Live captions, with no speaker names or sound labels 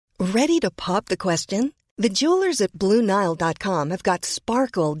Ready to pop the question? The jewelers at BlueNile.com have got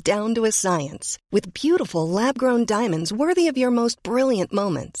sparkle down to a science with beautiful lab-grown diamonds worthy of your most brilliant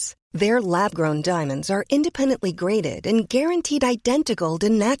moments. Their lab-grown diamonds are independently graded and guaranteed identical to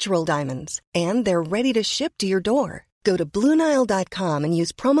natural diamonds, and they're ready to ship to your door. Go to BlueNile.com and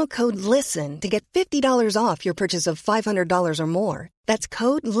use promo code LISTEN to get $50 off your purchase of $500 or more. That's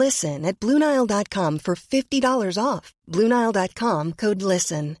code LISTEN at BlueNile.com for $50 off. BlueNile.com, code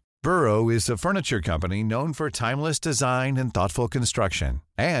LISTEN. Burrow is a furniture company known for timeless design and thoughtful construction,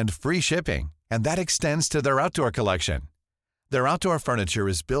 and free shipping, and that extends to their outdoor collection. Their outdoor furniture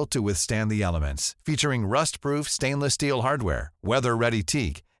is built to withstand the elements, featuring rust-proof stainless steel hardware, weather-ready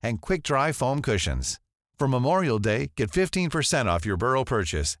teak, and quick-dry foam cushions. For Memorial Day, get 15% off your Burrow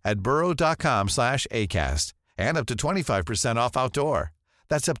purchase at burrow.com/ACAST and up to 25% off outdoor.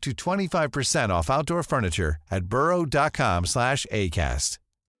 That's up to 25% off outdoor furniture at burrow.com/ACAST.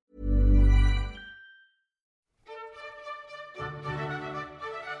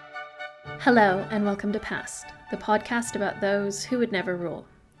 Hello and welcome to Past, the podcast about those who would never rule.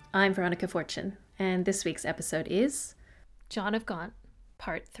 I'm Veronica Fortune, and this week's episode is John of Gaunt,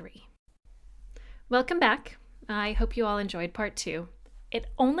 Part 3. Welcome back. I hope you all enjoyed Part 2.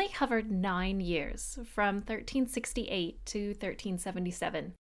 It only covered 9 years, from 1368 to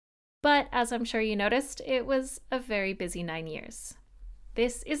 1377. But as I'm sure you noticed, it was a very busy 9 years.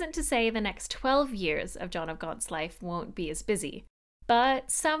 This isn't to say the next 12 years of John of Gaunt's life won't be as busy, but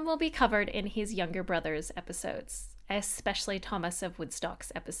some will be covered in his younger brother's episodes, especially Thomas of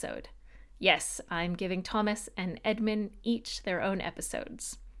Woodstock's episode. Yes, I'm giving Thomas and Edmund each their own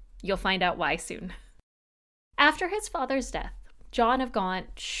episodes. You'll find out why soon. After his father's death, John of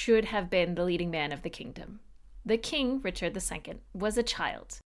Gaunt should have been the leading man of the kingdom. The king, Richard II, was a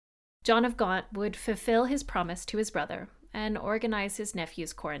child. John of Gaunt would fulfill his promise to his brother and organize his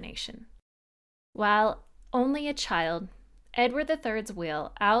nephew's coronation. While only a child, Edward III's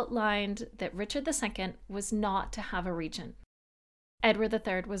will outlined that Richard II was not to have a regent. Edward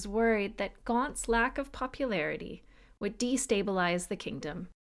III was worried that Gaunt's lack of popularity would destabilize the kingdom,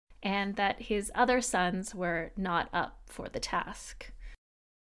 and that his other sons were not up for the task.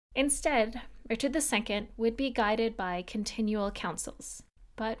 Instead, Richard II would be guided by continual councils,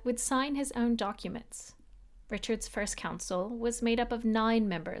 but would sign his own documents. Richard's first council was made up of 9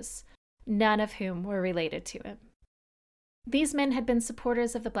 members, none of whom were related to him. These men had been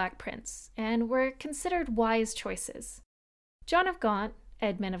supporters of the Black Prince and were considered wise choices. John of Gaunt,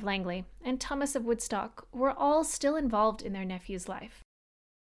 Edmund of Langley, and Thomas of Woodstock were all still involved in their nephew's life.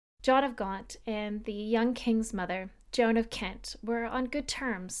 John of Gaunt and the young king's mother, Joan of Kent, were on good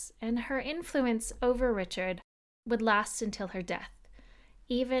terms, and her influence over Richard would last until her death,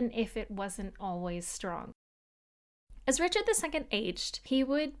 even if it wasn't always strong. As Richard II aged, he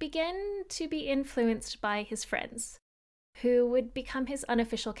would begin to be influenced by his friends, who would become his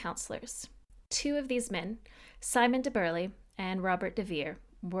unofficial counselors. 2 of these men, Simon de Burley and Robert de Vere,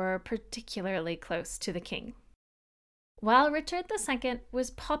 were particularly close to the king. While Richard II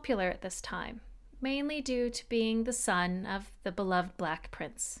was popular at this time, mainly due to being the son of the beloved Black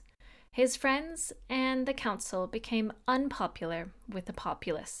Prince, his friends and the council became unpopular with the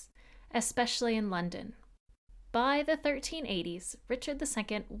populace, especially in London. By the 1380s, Richard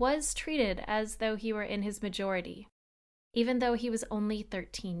II was treated as though he were in his majority, even though he was only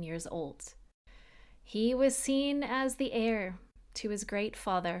 13 years old. He was seen as the heir to his great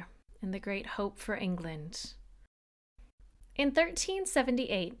father and the great hope for England. In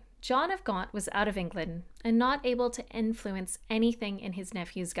 1378, John of Gaunt was out of England and not able to influence anything in his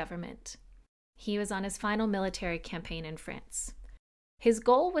nephew's government. He was on his final military campaign in France. His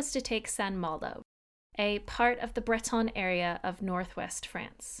goal was to take Saint-Malo, a part of the Breton area of northwest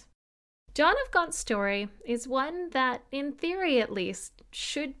France. John of Gaunt's story is one that, in theory at least,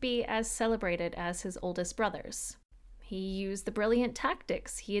 should be as celebrated as his oldest brother's. He used the brilliant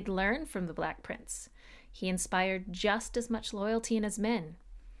tactics he had learned from the Black Prince. He inspired just as much loyalty in his men.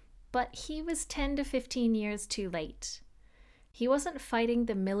 But he was 10 to 15 years too late. He wasn't fighting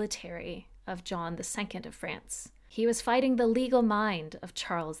the military of John II of France. He was fighting the legal mind of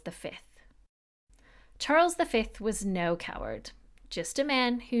Charles V. Charles V was no coward, just a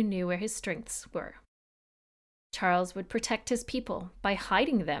man who knew where his strengths were. Charles would protect his people by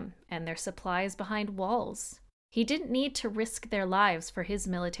hiding them and their supplies behind walls. He didn't need to risk their lives for his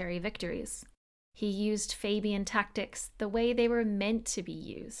military victories. He used Fabian tactics the way they were meant to be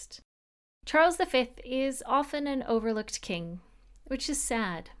used. Charles V is often an overlooked king, which is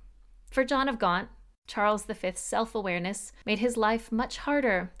sad. For John of Gaunt, Charles V's self-awareness made his life much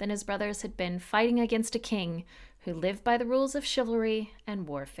harder than his brothers had been fighting against a king who lived by the rules of chivalry and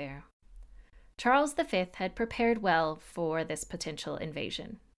warfare. Charles V had prepared well for this potential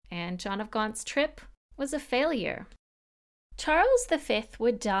invasion, and John of Gaunt's trip was a failure. Charles V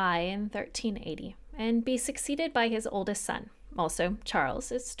would die in 1380 and be succeeded by his oldest son, also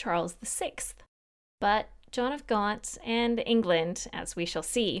Charles, as Charles VI. But John of Gaunt and England, as we shall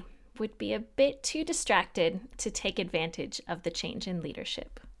see, would be a bit too distracted to take advantage of the change in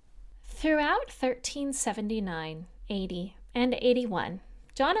leadership. Throughout 1379, 80, and 81,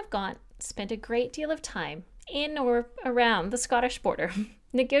 John of Gaunt spent a great deal of time in or around the Scottish border,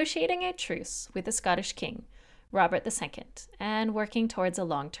 negotiating a truce with the Scottish king, Robert II, and working towards a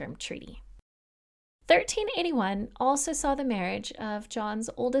long-term treaty. 1381 also saw the marriage of John's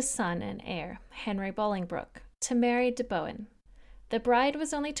oldest son and heir, Henry Bolingbroke, to Mary de Bohun. The bride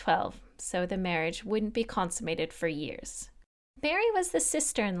was only 12, so the marriage wouldn't be consummated for years. Mary was the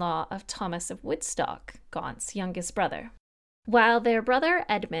sister-in-law of Thomas of Woodstock, Gaunt's youngest brother. While their brother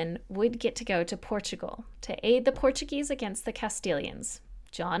Edmund would get to go to Portugal to aid the Portuguese against the Castilians,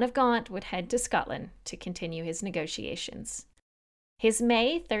 John of Gaunt would head to Scotland to continue his negotiations. His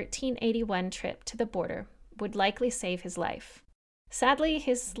May 1381 trip to the border would likely save his life. Sadly,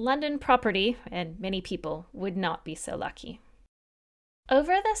 his London property and many people would not be so lucky.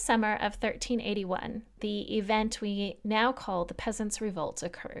 Over the summer of 1381, the event we now call the Peasants' Revolt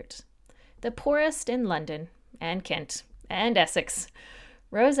occurred. The poorest in London and Kent and Essex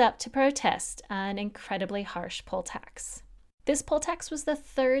rose up to protest an incredibly harsh poll tax. This poll tax was the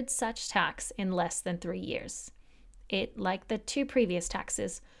third such tax in less than 3 years. It, like the two previous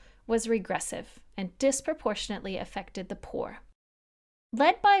taxes, was regressive and disproportionately affected the poor.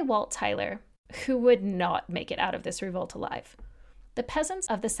 Led by Wat Tyler, who would not make it out of this revolt alive, the peasants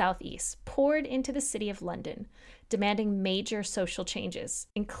of the southeast poured into the city of London, demanding major social changes,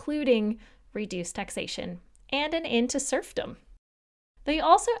 including reduced taxation and an end to serfdom. They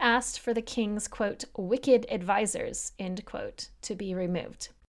also asked for the king's, quote, wicked advisors, end quote, to be removed.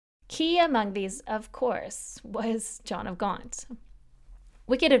 Key among these, of course, was John of Gaunt.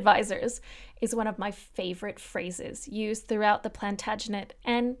 Wicked advisors is one of my favorite phrases used throughout the Plantagenet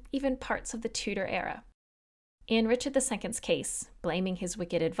and even parts of the Tudor era. In Richard II's case, blaming his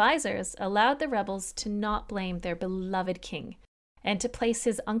wicked advisors allowed the rebels to not blame their beloved king and to place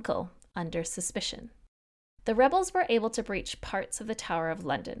his uncle under suspicion. The rebels were able to breach parts of the Tower of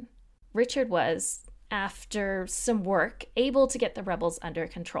London. Richard was, after some work, able to get the rebels under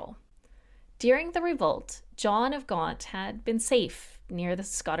control. During the revolt, John of Gaunt had been safe near the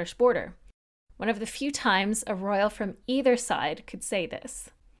Scottish border, one of the few times a royal from either side could say this.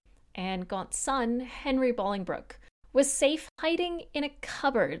 And Gaunt's son, Henry Bolingbroke, was safe hiding in a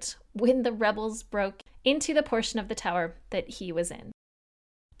cupboard when the rebels broke into the portion of the tower that he was in.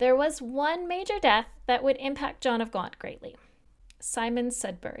 There was one major death that would impact John of Gaunt greatly. Simon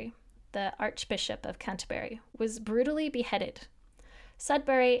Sudbury, the Archbishop of Canterbury, was brutally beheaded.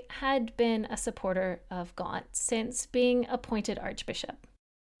 Sudbury had been a supporter of Gaunt since being appointed Archbishop.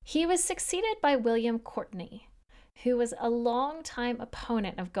 He was succeeded by William Courtenay, who was a long-time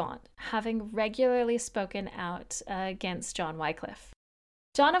opponent of Gaunt, having regularly spoken out against John Wycliffe.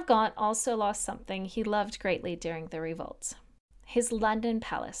 John of Gaunt also lost something he loved greatly during the revolt: his London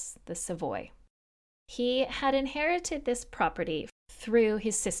palace, the Savoy. He had inherited this property through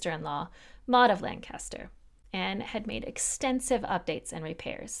his sister-in-law, Maud of Lancaster, and had made extensive updates and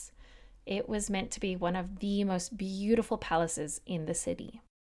repairs. It was meant to be one of the most beautiful palaces in the city.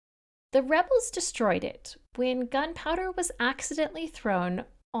 The rebels destroyed it when gunpowder was accidentally thrown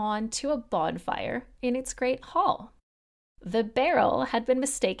onto a bonfire in its great hall. The barrel had been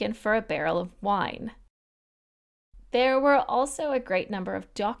mistaken for a barrel of wine. There were also a great number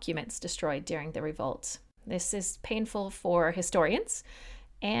of documents destroyed during the revolt. This is painful for historians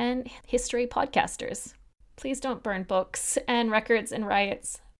and history podcasters. Please don't burn books and records in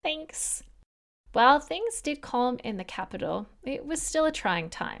riots. Thanks. While things did calm in the capital, it was still a trying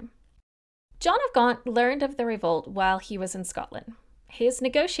time. John of Gaunt learned of the revolt while he was in Scotland. His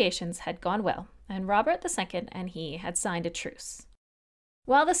negotiations had gone well, and Robert II and he had signed a truce.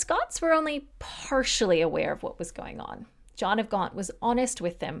 While the Scots were only partially aware of what was going on, John of Gaunt was honest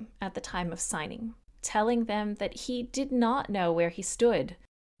with them at the time of signing, telling them that he did not know where he stood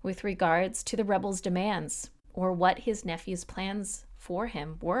with regards to the rebels' demands or what his nephew's plans for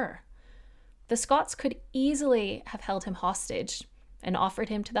him were. The Scots could easily have held him hostage and offered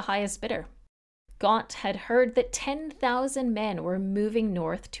him to the highest bidder. Gaunt had heard that 10,000 men were moving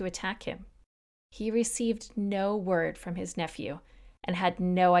north to attack him. He received no word from his nephew and had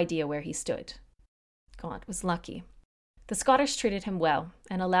no idea where he stood. Gaunt was lucky. The Scottish treated him well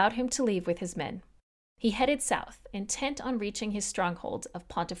and allowed him to leave with his men. He headed south, intent on reaching his stronghold of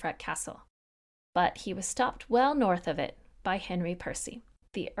Pontefract Castle. But he was stopped well north of it by Henry Percy,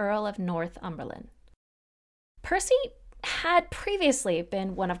 the Earl of Northumberland. Percy had previously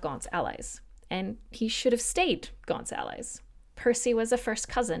been one of Gaunt's allies, and he should have stayed Gaunt's allies. Percy was a first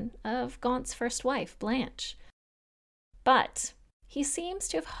cousin of Gaunt's first wife, Blanche. But he seems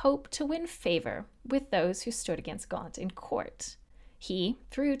to have hoped to win favor with those who stood against Gaunt in court. He,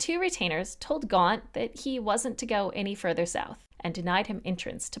 through 2 retainers, told Gaunt that he wasn't to go any further south and denied him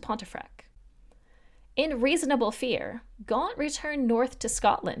entrance to Pontefract. In reasonable fear, Gaunt returned north to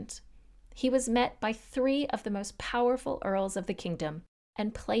Scotland. He was met by 3 of the most powerful earls of the kingdom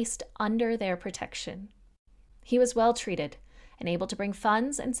and placed under their protection. He was well treated and able to bring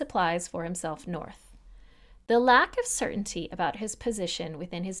funds and supplies for himself north. The lack of certainty about his position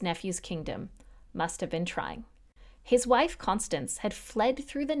within his nephew's kingdom must have been trying. His wife Constance had fled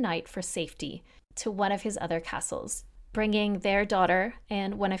through the night for safety to one of his other castles, bringing their daughter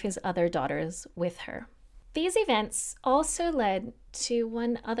and one of his other daughters with her. These events also led to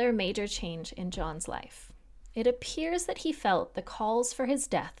one other major change in John's life. It appears that he felt the calls for his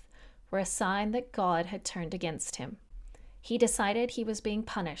death were a sign that God had turned against him. He decided he was being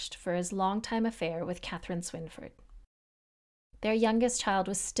punished for his long-time affair with Catherine Swynford. Their youngest child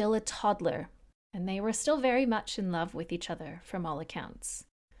was still a toddler, and they were still very much in love with each other from all accounts.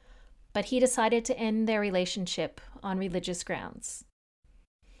 But he decided to end their relationship on religious grounds.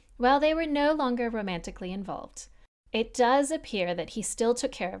 While they were no longer romantically involved, it does appear that he still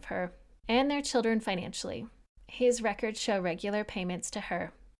took care of her and their children financially. His records show regular payments to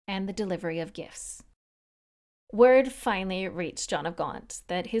her and the delivery of gifts. Word finally reached John of Gaunt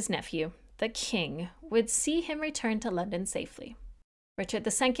that his nephew, the king, would see him return to London safely. Richard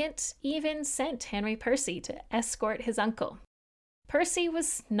II even sent Henry Percy to escort his uncle. Percy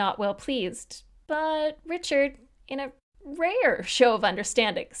was not well pleased, but Richard, in a rare show of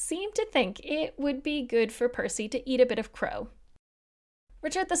understanding, seemed to think it would be good for Percy to eat a bit of crow.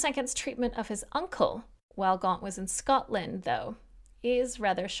 Richard II's treatment of his uncle while Gaunt was in Scotland, though, is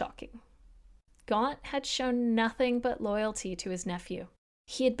rather shocking. Gaunt had shown nothing but loyalty to his nephew.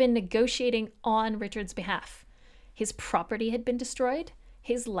 He had been negotiating on Richard's behalf. His property had been destroyed,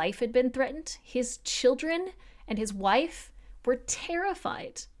 his life had been threatened, his children and his wife were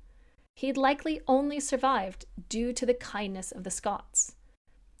terrified. He'd likely only survived due to the kindness of the Scots.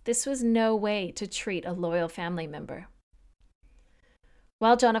 This was no way to treat a loyal family member.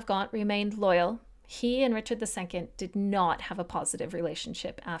 While John of Gaunt remained loyal, he and Richard II did not have a positive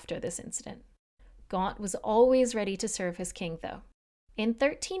relationship after this incident. Gaunt was always ready to serve his king, though. In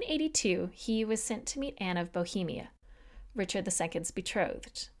 1382, he was sent to meet Anne of Bohemia, Richard II's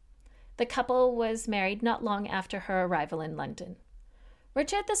betrothed. The couple was married not long after her arrival in London.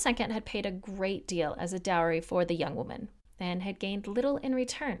 Richard II had paid a great deal as a dowry for the young woman and had gained little in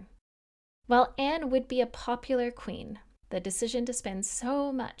return. While Anne would be a popular queen, the decision to spend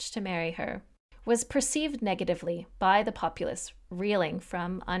so much to marry her was perceived negatively by the populace reeling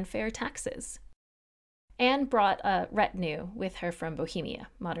from unfair taxes. Anne brought a retinue with her from Bohemia,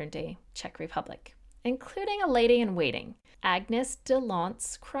 modern-day Czech Republic, including a lady-in-waiting, Agnes de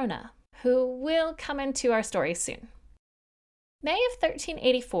Lance Krona, who will come into our story soon. May of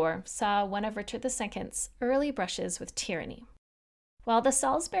 1384 saw one of Richard II's early brushes with tyranny. While the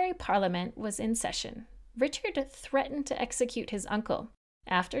Salisbury Parliament was in session, Richard threatened to execute his uncle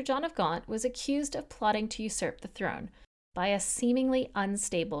after John of Gaunt was accused of plotting to usurp the throne by a seemingly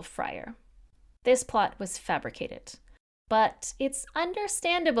unstable friar. This plot was fabricated, but it's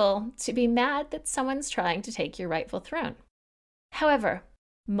understandable to be mad that someone's trying to take your rightful throne. However,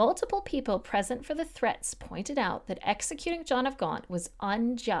 multiple people present for the threats pointed out that executing John of Gaunt was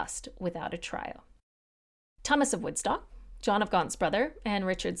unjust without a trial. Thomas of Woodstock, John of Gaunt's brother and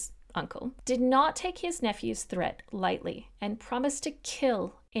Richard's uncle, did not take his nephew's threat lightly and promised to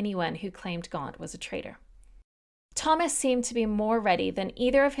kill anyone who claimed Gaunt was a traitor. Thomas seemed to be more ready than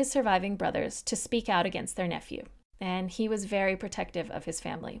either of his surviving brothers to speak out against their nephew, and he was very protective of his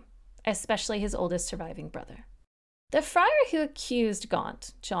family, especially his oldest surviving brother. The friar who accused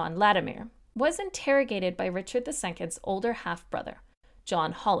Gaunt, John Latimer, was interrogated by Richard II's older half-brother,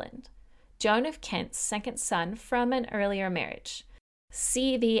 John Holland, Joan of Kent's second son from an earlier marriage.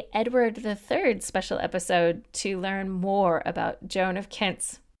 See the Edward III special episode to learn more about Joan of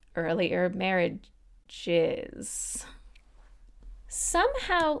Kent's earlier marriages.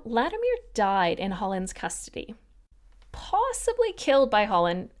 Somehow, Latimer died in Holland's custody, possibly killed by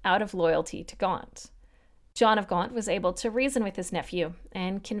Holland out of loyalty to Gaunt. John of Gaunt was able to reason with his nephew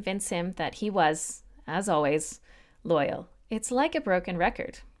and convince him that he was, as always, loyal. It's like a broken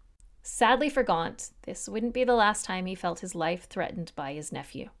record. Sadly for Gaunt, this wouldn't be the last time he felt his life threatened by his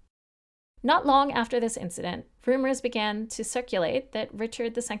nephew. Not long after this incident, rumors began to circulate that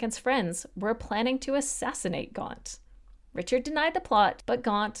Richard II's friends were planning to assassinate Gaunt. Richard denied the plot, but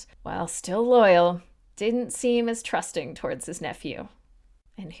Gaunt, while still loyal, didn't seem as trusting towards his nephew.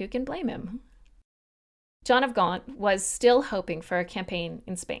 And who can blame him? John of Gaunt was still hoping for a campaign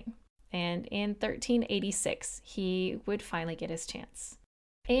in Spain, and in 1386 he would finally get his chance.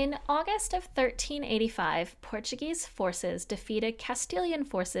 In August of 1385, Portuguese forces defeated Castilian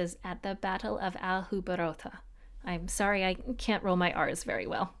forces at the Battle of Aljubarrota. I'm sorry, I can't roll my R's very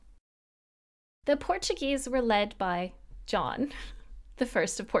well. The Portuguese were led by John, the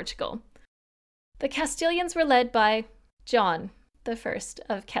First of Portugal. The Castilians were led by John, the First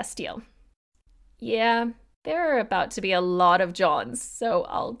of Castile. Yeah, there are about to be a lot of Johns, so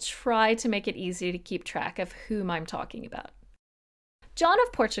I'll try to make it easy to keep track of whom I'm talking about. John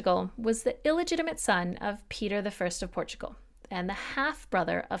of Portugal was the illegitimate son of Peter I of Portugal and the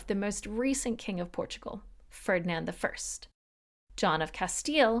half-brother of the most recent king of Portugal, Ferdinand I. John of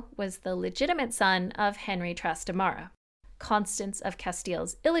Castile was the legitimate son of Henry Trastamara, Constance of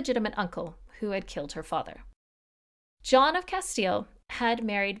Castile's illegitimate uncle who had killed her father. John of Castile had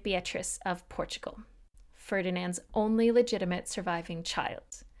married Beatrice of Portugal, Ferdinand's only legitimate surviving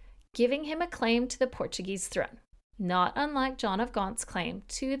child, giving him a claim to the Portuguese throne, not unlike John of Gaunt's claim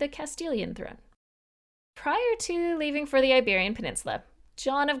to the Castilian throne. Prior to leaving for the Iberian Peninsula,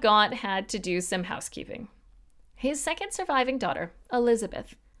 John of Gaunt had to do some housekeeping. His second surviving daughter,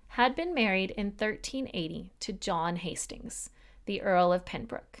 Elizabeth, had been married in 1380 to John Hastings, the Earl of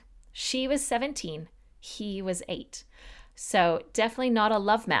Pembroke. She was 17, he was 8. So definitely not a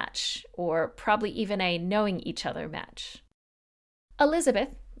love match, or probably even a knowing each other match. Elizabeth,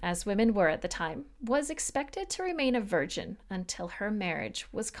 as women were at the time, was expected to remain a virgin until her marriage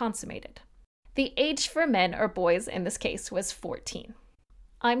was consummated. The age for men or boys in this case was 14.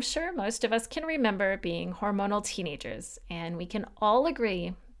 I'm sure most of us can remember being hormonal teenagers, and we can all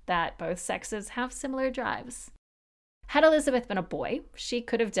agree that both sexes have similar drives. Had Elizabeth been a boy, she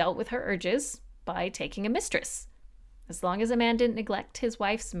could have dealt with her urges by taking a mistress. As long as a man didn't neglect his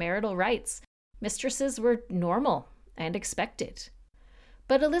wife's marital rights, mistresses were normal and expected.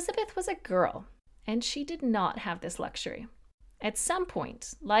 But Elizabeth was a girl, and she did not have this luxury. At some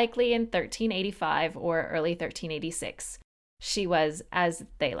point, likely in 1385 or early 1386, she was, as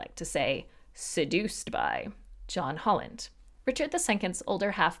they like to say, seduced by John Holland, Richard II's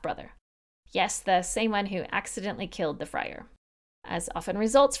older half-brother. Yes, the same one who accidentally killed the friar. As often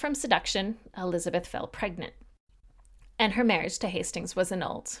results from seduction, Elizabeth fell pregnant, and her marriage to Hastings was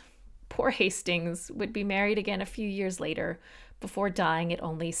annulled. Poor Hastings would be married again a few years later, before dying at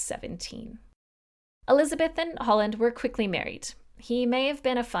only 17. Elizabeth and Holland were quickly married. He may have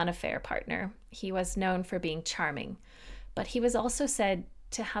been a fun affair partner. He was known for being charming, but he was also said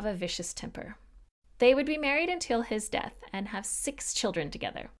to have a vicious temper. They would be married until his death and have 6 children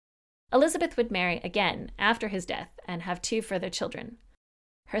together. Elizabeth would marry again after his death and have 2 further children.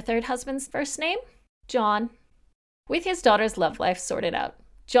 Her third husband's first name? John. With his daughter's love life sorted out,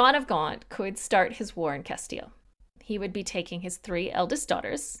 John of Gaunt could start his war in Castile. He would be taking his 3 eldest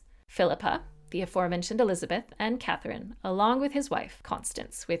daughters, Philippa, the aforementioned Elizabeth, and Catherine, along with his wife,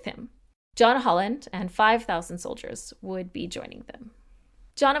 Constance, with him. John of Holland and 5,000 soldiers would be joining them.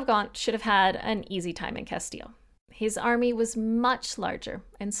 John of Gaunt should have had an easy time in Castile. His army was much larger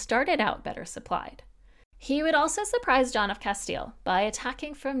and started out better supplied. He would also surprise John of Castile by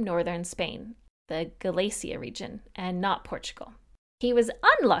attacking from northern Spain, the Galicia region, and not Portugal. He was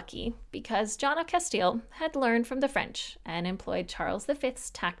unlucky because John of Castile had learned from the French and employed Charles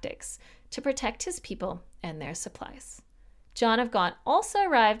V's tactics to protect his people and their supplies. John of Gaunt also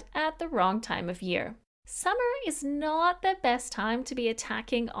arrived at the wrong time of year. Summer is not the best time to be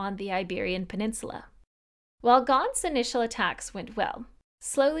attacking on the Iberian Peninsula. While Gaunt's initial attacks went well,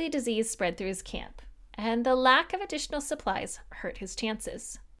 slowly disease spread through his camp, and the lack of additional supplies hurt his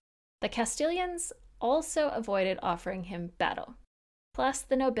chances. The Castilians also avoided offering him battle. Plus,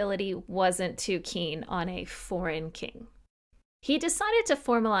 the nobility wasn't too keen on a foreign king. He decided to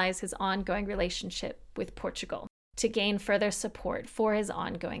formalize his ongoing relationship with Portugal to gain further support for his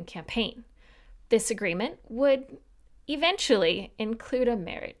ongoing campaign. This agreement would eventually include a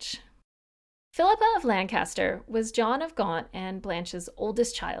marriage. Philippa of Lancaster was John of Gaunt and Blanche's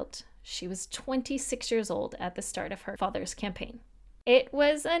oldest child. She was 26 years old at the start of her father's campaign. It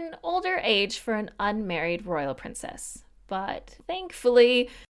was an older age for an unmarried royal princess, but thankfully,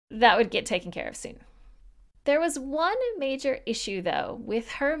 that would get taken care of soon. There was one major issue, though, with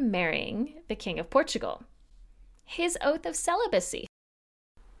her marrying the King of Portugal: his oath of celibacy.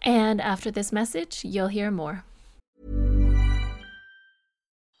 And after this message, you'll hear more.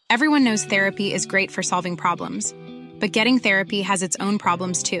 Everyone knows therapy is great for solving problems, but getting therapy has its own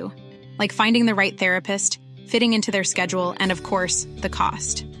problems too, like finding the right therapist, fitting into their schedule, and of course, the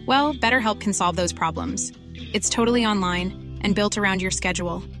cost. Well, BetterHelp can solve those problems. It's totally online and built around your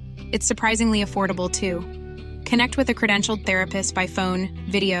schedule. It's surprisingly affordable too. Connect with a credentialed therapist by phone,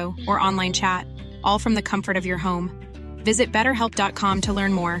 video, or online chat, all from the comfort of your home. Visit BetterHelp.com to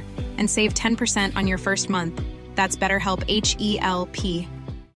learn more and save 10% on your first month. That's BetterHelp, H-E-L-P.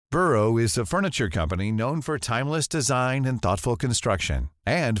 Burrow is a furniture company known for timeless design and thoughtful construction,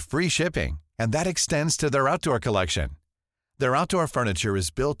 and free shipping, and that extends to their outdoor collection. Their outdoor furniture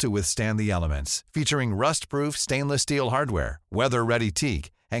is built to withstand the elements, featuring rust-proof stainless steel hardware, weather-ready teak,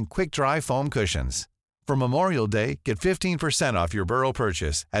 and quick-dry foam cushions. For Memorial Day, get 15% off your Burrow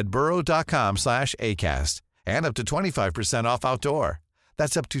purchase at burrow.com/ACAST and up to 25% off outdoor.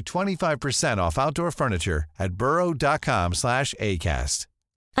 That's up to 25% off outdoor furniture at burrow.com/ACAST.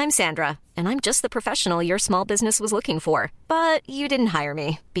 I'm Sandra, and I'm just the professional your small business was looking for. But you didn't hire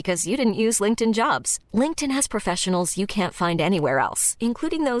me because you didn't use LinkedIn Jobs. LinkedIn has professionals you can't find anywhere else,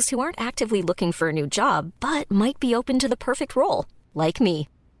 including those who aren't actively looking for a new job, but might be open to the perfect role, like me.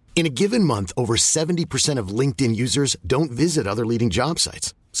 In a given month, over 70% of LinkedIn users don't visit other leading job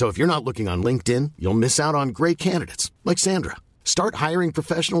sites. So if you're not looking on LinkedIn, you'll miss out on great candidates like Sandra. Start hiring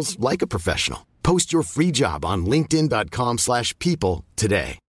professionals like a professional. Post your free job on linkedin.com/people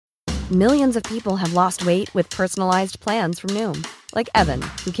today. Millions of people have lost weight with personalized plans from Noom. Like Evan,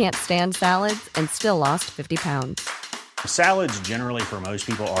 who can't stand salads and still lost 50 pounds. Salads generally for most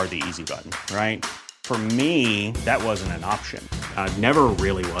people are the easy button, right? For me, that wasn't an option. I never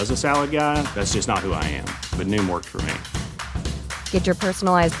really was a salad guy. That's just not who I am. But Noom worked for me. Get your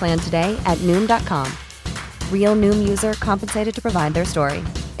personalized plan today at Noom.com. Real Noom user compensated to provide their story.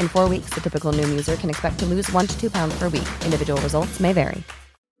 In 4 weeks, the typical Noom user can expect to lose 1 to 2 pounds per week. Individual results may vary.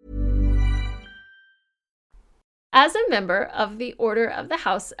 As a member of the Order of the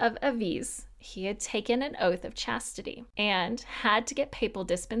House of Aviz, he had taken an oath of chastity and had to get papal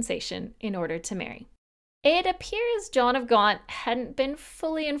dispensation in order to marry. It appears John of Gaunt hadn't been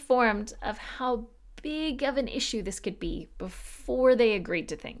fully informed of how big of an issue this could be before they agreed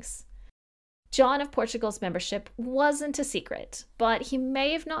to things. John of Portugal's membership wasn't a secret, but he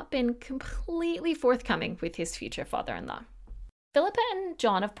may have not been completely forthcoming with his future father-in-law. Philippa and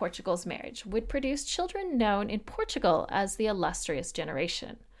John of Portugal's marriage would produce children known in Portugal as the illustrious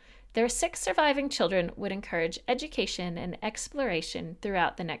generation. Their 6 surviving children would encourage education and exploration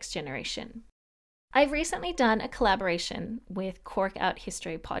throughout the next generation. I've recently done a collaboration with Cork Out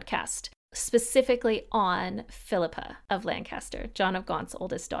History podcast, specifically on Philippa of Lancaster, John of Gaunt's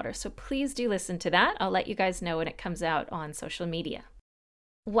oldest daughter. So please do listen to that. I'll let you guys know when it comes out on social media.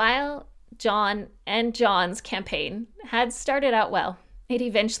 While John and John's campaign had started out well, it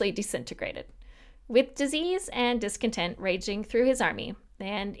eventually disintegrated. With disease and discontent raging through his army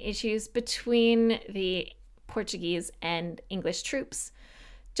and issues between the Portuguese and English troops,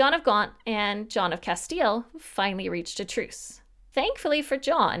 John of Gaunt and John of Castile finally reached a truce. Thankfully for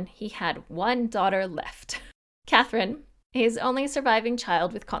John, he had one daughter left. Catherine, his only surviving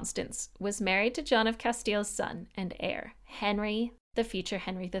child with Constance, was married to John of Castile's son and heir, Henry, the future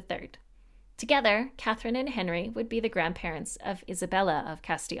Henry III. Together, Catherine and Henry would be the grandparents of Isabella of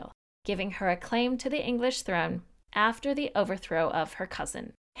Castile, giving her a claim to the English throne after the overthrow of her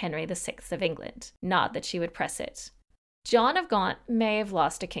cousin, Henry VI of England. Not that she would press it. John of Gaunt may have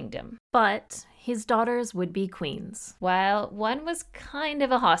lost a kingdom, but his daughters would be queens. While one was kind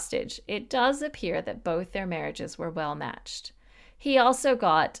of a hostage, it does appear that both their marriages were well matched. He also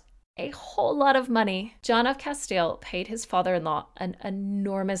got a whole lot of money. John of Castile paid his father-in-law an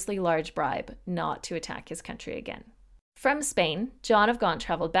enormously large bribe not to attack his country again. From Spain, John of Gaunt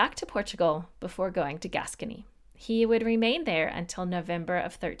traveled back to Portugal before going to Gascony. He would remain there until November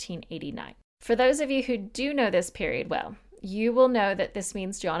of 1389. For those of you who do know this period well, you will know that this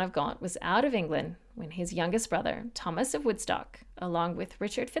means John of Gaunt was out of England when his youngest brother, Thomas of Woodstock, along with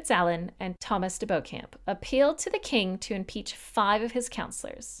Richard Fitzalan and Thomas de Beauchamp, appealed to the king to impeach 5 of his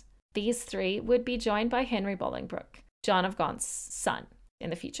councillors. These 3 would be joined by Henry Bolingbroke, John of Gaunt's son,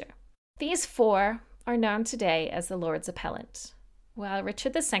 in the future. These 4 are known today as the Lords Appellant, while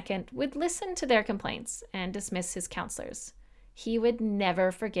Richard II would listen to their complaints and dismiss his councillors. He would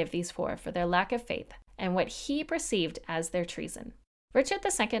never forgive these 4 for their lack of faith and what he perceived as their treason. Richard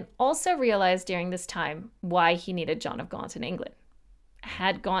II also realized during this time why he needed John of Gaunt in England.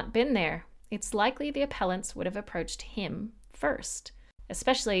 Had Gaunt been there, it's likely the appellants would have approached him first,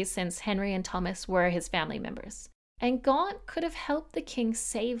 especially since Henry and Thomas were his family members. and Gaunt could have helped the king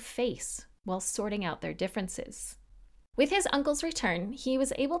save face while sorting out their differences. With his uncle's return, he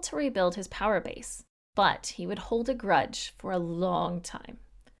was able to rebuild his power base, but he would hold a grudge for a long time.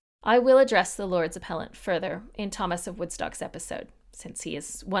 I will address the Lord's appellant further in Thomas of Woodstock's episode, since he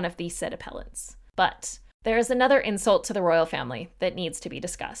is one of the said appellants. But there is another insult to the royal family that needs to be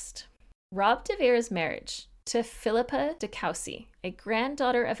discussed. Rob de Vere's marriage to Philippa de Courcy, a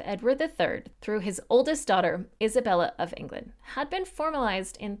granddaughter of Edward III, through his oldest daughter, Isabella of England, had been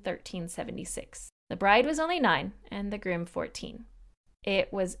formalized in 1376. The bride was only 9 and the groom 14.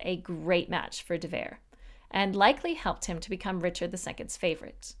 It was a great match for de Vere, and likely helped him to become Richard II's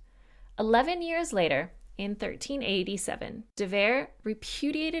favorite. 11 years later, in 1387, de Vere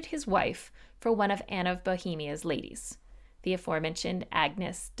repudiated his wife for one of Anne of Bohemia's ladies, the aforementioned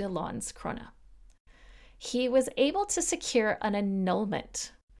Agnes de Lons Krona. He was able to secure an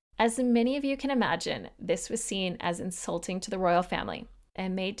annulment. As many of you can imagine, this was seen as insulting to the royal family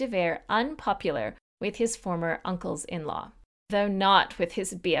and made de Vere unpopular with his former uncles-in-law, though not with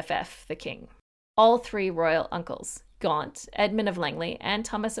his BFF, the king. All 3 royal uncles, Gaunt, Edmund of Langley, and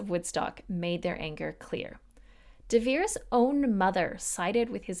Thomas of Woodstock, made their anger clear. De Vere's own mother sided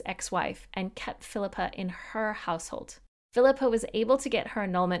with his ex-wife and kept Philippa in her household. Philippa was able to get her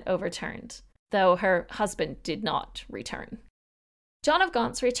annulment overturned, though her husband did not return. John of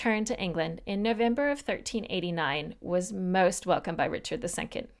Gaunt's return to England in November of 1389 was most welcomed by Richard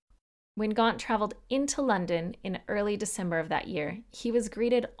II. When Gaunt travelled into London in early December of that year, he was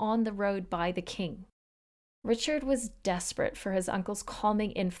greeted on the road by the king. Richard was desperate for his uncle's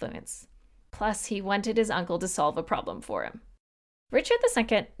calming influence, plus he wanted his uncle to solve a problem for him. Richard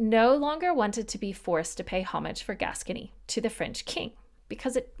II no longer wanted to be forced to pay homage for Gascony to the French king,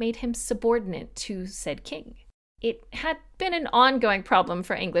 because it made him subordinate to said king. It had been an ongoing problem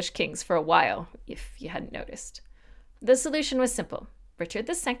for English kings for a while, if you hadn't noticed. The solution was simple. Richard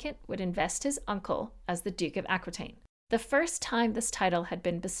II would invest his uncle as the Duke of Aquitaine, the first time this title had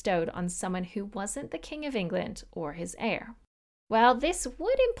been bestowed on someone who wasn't the King of England or his heir. While this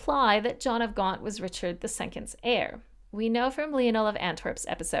would imply that John of Gaunt was Richard II's heir, we know from Lionel of Antwerp's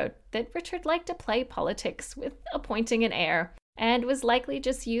episode that Richard liked to play politics with appointing an heir, and was likely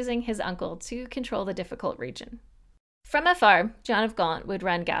just using his uncle to control the difficult region. From afar, John of Gaunt would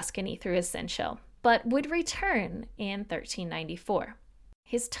run Gascony through his seneschal, but would return in 1394.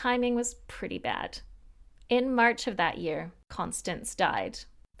 His timing was pretty bad. In March of that year, Constance died.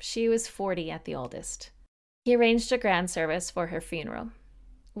 She was 40 at the oldest. He arranged a grand service for her funeral.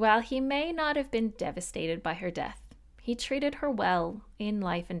 While he may not have been devastated by her death, he treated her well in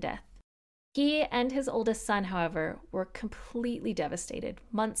life and death. He and his oldest son, however, were completely devastated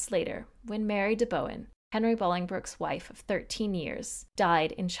months later when Mary de Bohun, Henry Bolingbroke's wife of 13 years,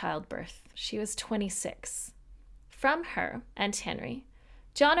 died in childbirth. She was 26. From her and Henry,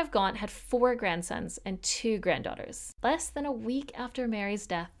 John of Gaunt had 4 grandsons and 2 granddaughters. Less than a week after Mary's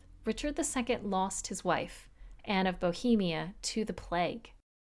death, Richard II lost his wife, Anne of Bohemia, to the plague.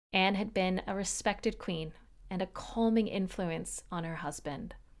 Anne had been a respected queen and a calming influence on her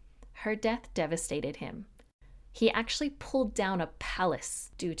husband. Her death devastated him. He actually pulled down a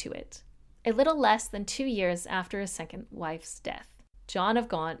palace due to it. A little less than 2 years after his second wife's death, John of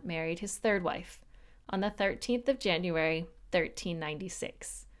Gaunt married his 3rd wife on the 13th of January,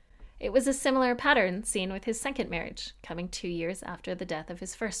 1396. It was a similar pattern seen with his second marriage, coming 2 years after the death of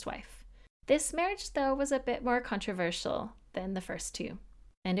his first wife. This marriage, though, was a bit more controversial than the first 2,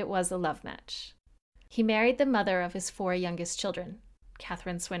 and it was a love match. He married the mother of his 4 youngest children,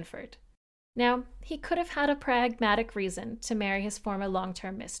 Catherine Swynford. Now, he could have had a pragmatic reason to marry his former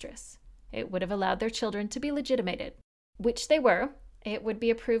long-term mistress. It would have allowed their children to be legitimated, which they were. It would be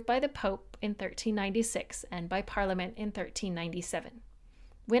approved by the Pope in 1396 and by Parliament in 1397.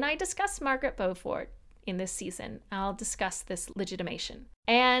 When I discuss Margaret Beaufort in this season, I'll discuss this legitimation.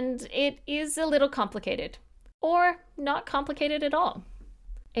 And it is a little complicated, or not complicated at all.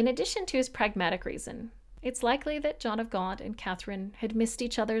 In addition to his pragmatic reason, it's likely that John of Gaunt and Catherine had missed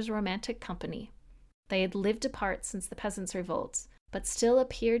each other's romantic company. They had lived apart since the Peasants' Revolt, but still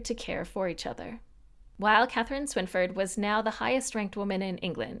appeared to care for each other. While Catherine Swynford was now the highest-ranked woman in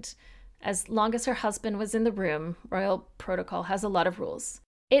England, as long as her husband was in the room, royal protocol has a lot of rules.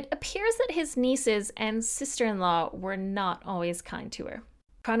 It appears that his nieces and sister-in-law were not always kind to her.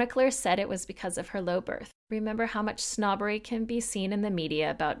 Chroniclers said it was because of her low birth. Remember how much snobbery can be seen in the media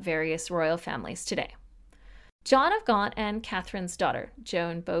about various royal families today. John of Gaunt and Catherine's daughter,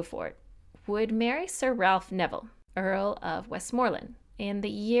 Joan Beaufort, would marry Sir Ralph Neville, Earl of Westmoreland, in the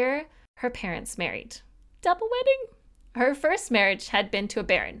year her parents married. Double wedding? Her first marriage had been to a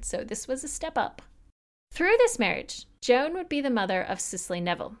baron, so this was a step up. Through this marriage, Joan would be the mother of Cicely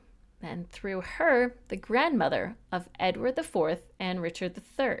Neville, and through her, the grandmother of Edward IV and Richard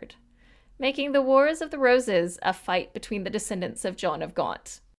III, making the Wars of the Roses a fight between the descendants of John of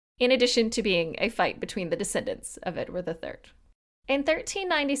Gaunt, in addition to being a fight between the descendants of Edward III. In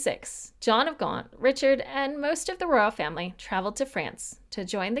 1396, John of Gaunt, Richard, and most of the royal family traveled to France to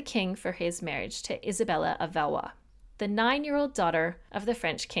join the king for his marriage to Isabella of Valois, the 9-year-old daughter of the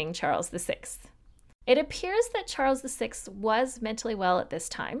French King Charles VI. It appears that Charles VI was mentally well at this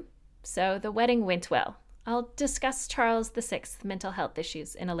time, so the wedding went well. I'll discuss Charles VI's mental health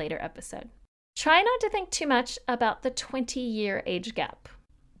issues in a later episode. Try not to think too much about the 20-year age gap.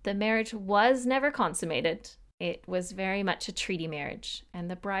 The marriage was never consummated. It was very much a treaty marriage, and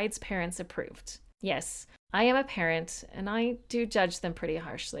the bride's parents approved. Yes, I am a parent, and I do judge them pretty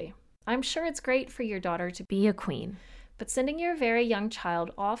harshly. I'm sure it's great for your daughter to be a queen, but sending your very young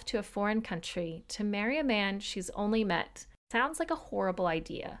child off to a foreign country to marry a man she's only met sounds like a horrible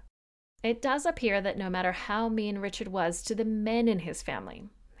idea. It does appear that no matter how mean Richard was to the men in his family,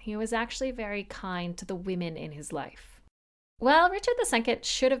 he was actually very kind to the women in his life. While Richard II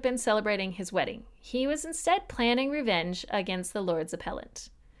should have been celebrating his wedding, he was instead planning revenge against the Lord's appellant.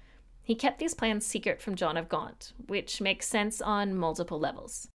 He kept these plans secret from John of Gaunt, which makes sense on multiple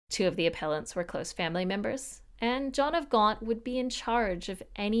levels. 2 of the appellants were close family members, and John of Gaunt would be in charge of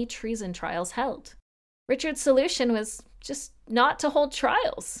any treason trials held. Richard's solution was just not to hold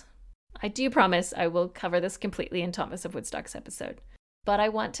trials. I do promise I will cover this completely in Thomas of Woodstock's episode, but I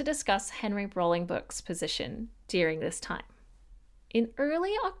want to discuss Henry Bolingbroke's position during this time. In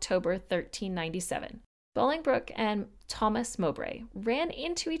early October 1397, Bolingbroke and Thomas Mowbray ran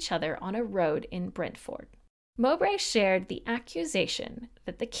into each other on a road in Brentford. Mowbray shared the accusation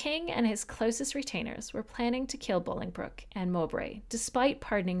that the king and his closest retainers were planning to kill Bolingbroke and Mowbray, despite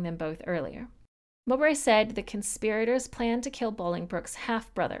pardoning them both earlier. Mowbray said the conspirators planned to kill Bolingbroke's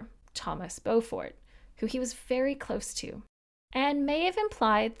half-brother, Thomas Beaufort, who he was very close to, and may have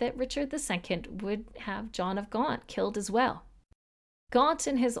implied that Richard II would have John of Gaunt killed as well. Gaunt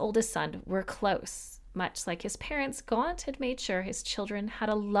and his oldest son were close. Much like his parents, Gaunt had made sure his children had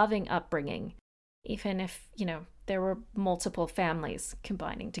a loving upbringing, even if, there were multiple families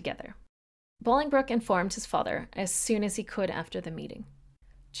combining together. Bolingbroke informed his father as soon as he could after the meeting.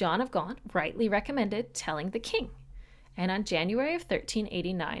 John of Gaunt rightly recommended telling the king, and on January of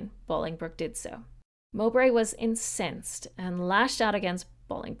 1389, Bolingbroke did so. Mowbray was incensed and lashed out against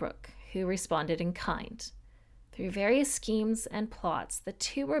Bolingbroke, who responded in kind. Through various schemes and plots, the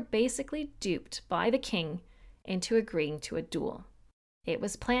two were basically duped by the king into agreeing to a duel. It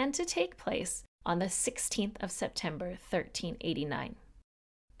was planned to take place on the 16th of September, 1389.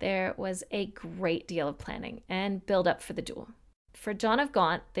 There was a great deal of planning and build-up for the duel. For John of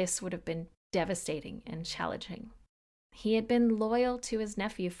Gaunt, this would have been devastating and challenging. He had been loyal to his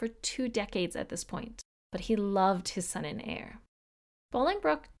nephew for 2 decades at this point, but he loved his son and heir.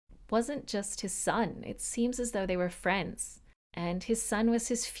 Bolingbroke wasn't just his son. It seems as though they were friends, and his son was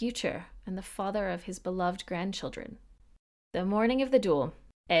his future and the father of his beloved grandchildren. The morning of the duel,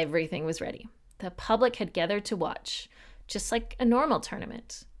 everything was ready. The public had gathered to watch, just like a normal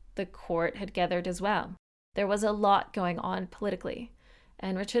tournament. The court had gathered as well. There was a lot going on politically,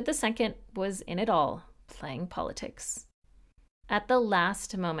 and Richard II was in it all, playing politics. At the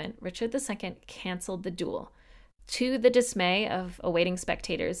last moment, Richard II canceled the duel, to the dismay of awaiting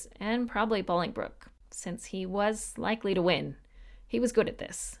spectators and probably Bolingbroke, since he was likely to win. He was good at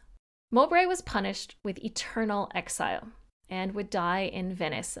this. Mowbray was punished with eternal exile and would die in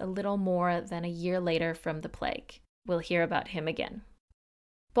Venice a little more than a year later from the plague. We'll hear about him again.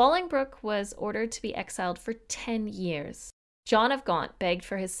 Bolingbroke was ordered to be exiled for 10 years. John of Gaunt begged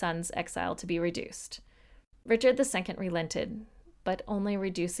for his son's exile to be reduced. Richard II relented, but only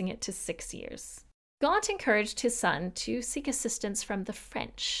reducing it to 6 years. Gaunt encouraged his son to seek assistance from the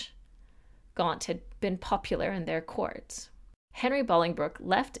French. Gaunt had been popular in their court. Henry Bolingbroke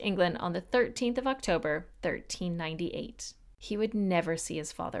left England on the 13th of October, 1398. He would never see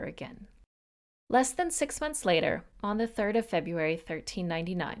his father again. Less than 6 months later, on the 3rd of February,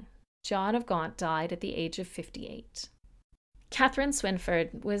 1399, John of Gaunt died at the age of 58. Catherine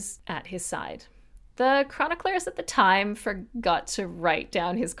Swynford was at his side. The chroniclers at the time forgot to write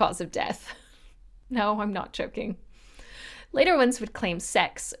down his cause of death. No, I'm not joking. Later ones would claim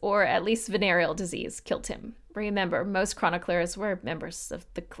sex, or at least venereal disease, killed him. Remember, most chroniclers were members of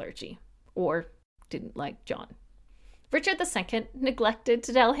the clergy, or didn't like John. Richard II neglected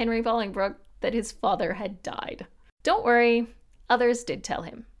to tell Henry Bolingbroke that his father had died. Don't worry, others did tell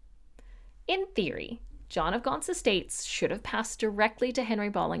him. In theory, John of Gaunt's estates should have passed directly to Henry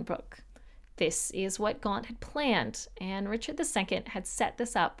Bolingbroke. This is what Gaunt had planned, and Richard II had set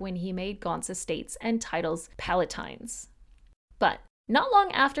this up when he made Gaunt's estates and titles palatines. But not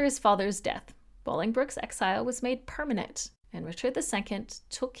long after his father's death, Bolingbroke's exile was made permanent, and Richard II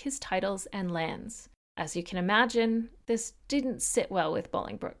took his titles and lands. As you can imagine, this didn't sit well with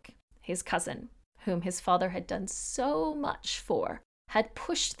Bolingbroke. His cousin, whom his father had done so much for, had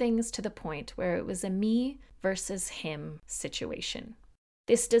pushed things to the point where it was a me versus him situation.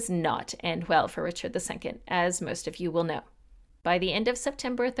 This does not end well for Richard II, as most of you will know. By the end of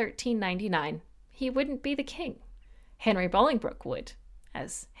September 1399, he wouldn't be the king. Henry Bolingbroke would,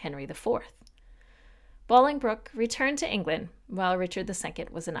 as Henry IV. Bolingbroke returned to England while Richard II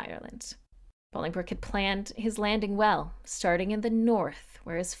was in Ireland. Bolingbroke had planned his landing well, starting in the north,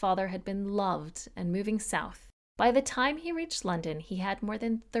 where his father had been loved, and moving south. By the time he reached London, he had more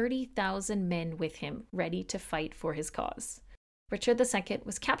than 30,000 men with him, ready to fight for his cause. Richard II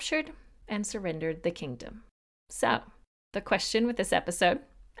was captured and surrendered the kingdom. So, the question with this episode,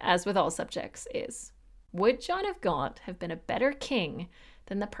 as with all subjects, is, would John of Gaunt have been a better king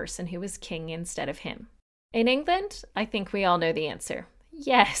than the person who was king instead of him? In England, I think we all know the answer.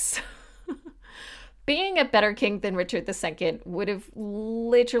 Yes. Being a better king than Richard II would have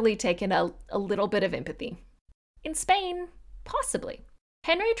literally taken a little bit of empathy. In Spain, possibly.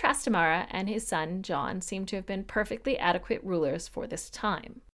 Henry Trastamara and his son John seem to have been perfectly adequate rulers for this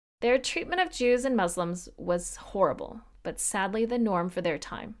time. Their treatment of Jews and Muslims was horrible, but sadly the norm for their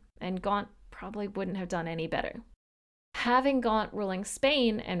time, and Gaunt probably wouldn't have done any better. Having Gaunt ruling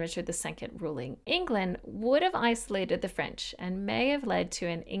Spain and Richard II ruling England would have isolated the French and may have led to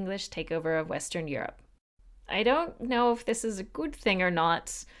an English takeover of Western Europe. I don't know if this is a good thing or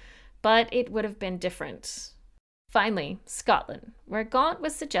not, but it would have been different. Finally, Scotland, where Gaunt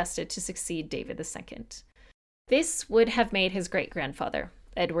was suggested to succeed David II. This would have made his great-grandfather,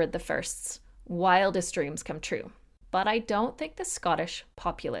 Edward I's, wildest dreams come true, but I don't think the Scottish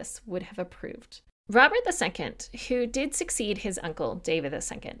populace would have approved. Robert II, who did succeed his uncle David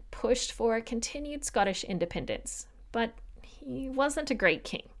II, pushed for continued Scottish independence, but he wasn't a great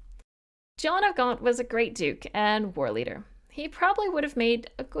king. John of Gaunt was a great duke and war leader. He probably would have made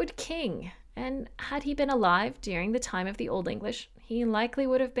a good king, and had he been alive during the time of the Old English, he likely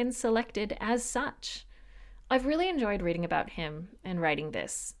would have been selected as such. I've really enjoyed reading about him and writing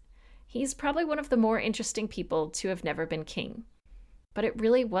this. He's probably one of the more interesting people to have never been king, but it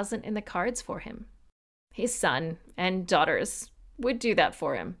really wasn't in the cards for him. His son and daughters would do that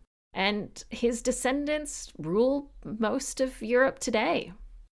for him, and his descendants rule most of Europe today.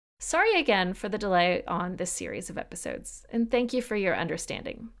 Sorry again for the delay on this series of episodes, and thank you for your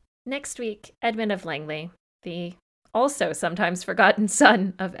understanding. Next week, Edmund of Langley, the also sometimes forgotten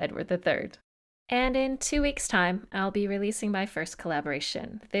son of Edward III. And in 2 weeks' time, I'll be releasing my first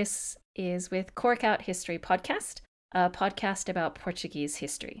collaboration. This is with Cork Out History Podcast, a podcast about Portuguese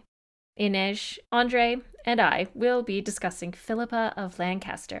history. Inês, Andre, and I will be discussing Philippa of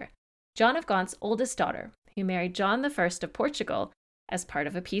Lancaster, John of Gaunt's oldest daughter, who married John I of Portugal as part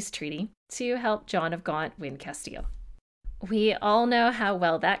of a peace treaty to help John of Gaunt win Castile. We all know how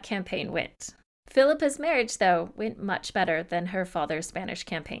well that campaign went. Philippa's marriage, though, went much better than her father's Spanish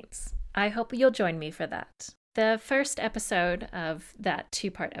campaigns. I hope you'll join me for that. The first episode of that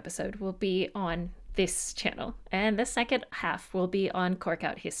 2-part episode will be on this channel, and the second half will be on Cork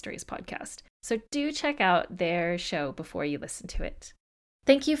Out History's podcast. So do check out their show before you listen to it.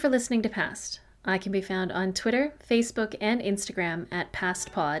 Thank you for listening to Past. I can be found on Twitter, Facebook, and Instagram at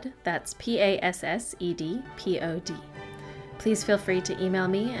PastPod. That's PASSEDPOD. Please feel free to email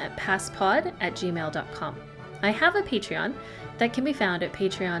me at passpod@gmail.com. I have a Patreon that can be found at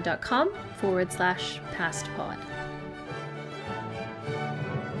patreon.com/pastpod.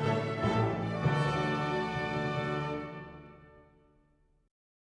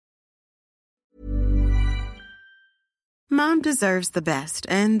 Mom deserves the best,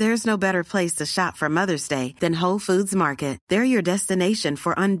 and there's no better place to shop for Mother's Day than Whole Foods Market. They're your destination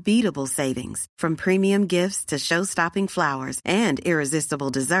for unbeatable savings, from premium gifts to show-stopping flowers and irresistible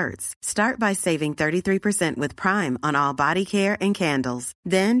desserts. Start by saving 33% with Prime on all body care and candles.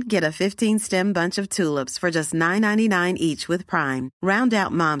 Then get a 15-stem bunch of tulips for just $9.99 each with Prime. Round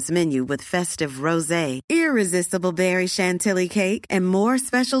out Mom's menu with festive rosé, irresistible berry chantilly cake, and more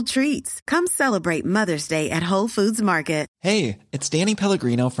special treats. Come celebrate Mother's Day at Whole Foods Market. Hey, it's Danny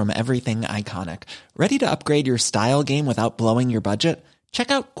Pellegrino from Everything Iconic. Ready to upgrade your style game without blowing your budget?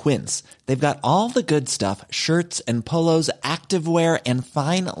 Check out Quince. They've got all the good stuff, shirts and polos, activewear, and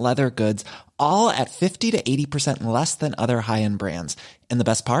fine leather goods, all at 50 to 80% less than other high-end brands. And the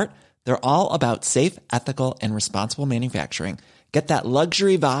best part? They're all about safe, ethical, and responsible manufacturing. Get that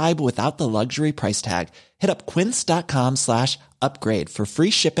luxury vibe without the luxury price tag. Hit up quince.com/upgrade for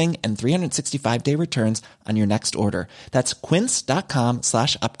free shipping and 365-day returns on your next order. That's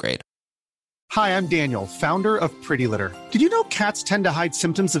quince.com/upgrade. Hi, I'm Daniel, founder of Pretty Litter. Did you know cats tend to hide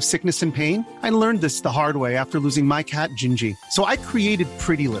symptoms of sickness and pain? I learned this the hard way after losing my cat, Gingy. So I created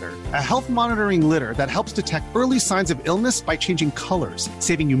Pretty Litter, a health monitoring litter that helps detect early signs of illness by changing colors,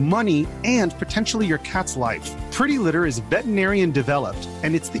 saving you money and potentially your cat's life. Pretty Litter is veterinarian developed,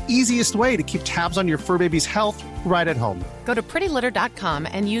 and it's the easiest way to keep tabs on your fur baby's health right at home. Go to prettylitter.com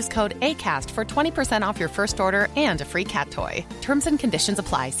and use code ACAST for 20% off your first order and a free cat toy. Terms and conditions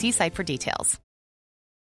apply. See site for details.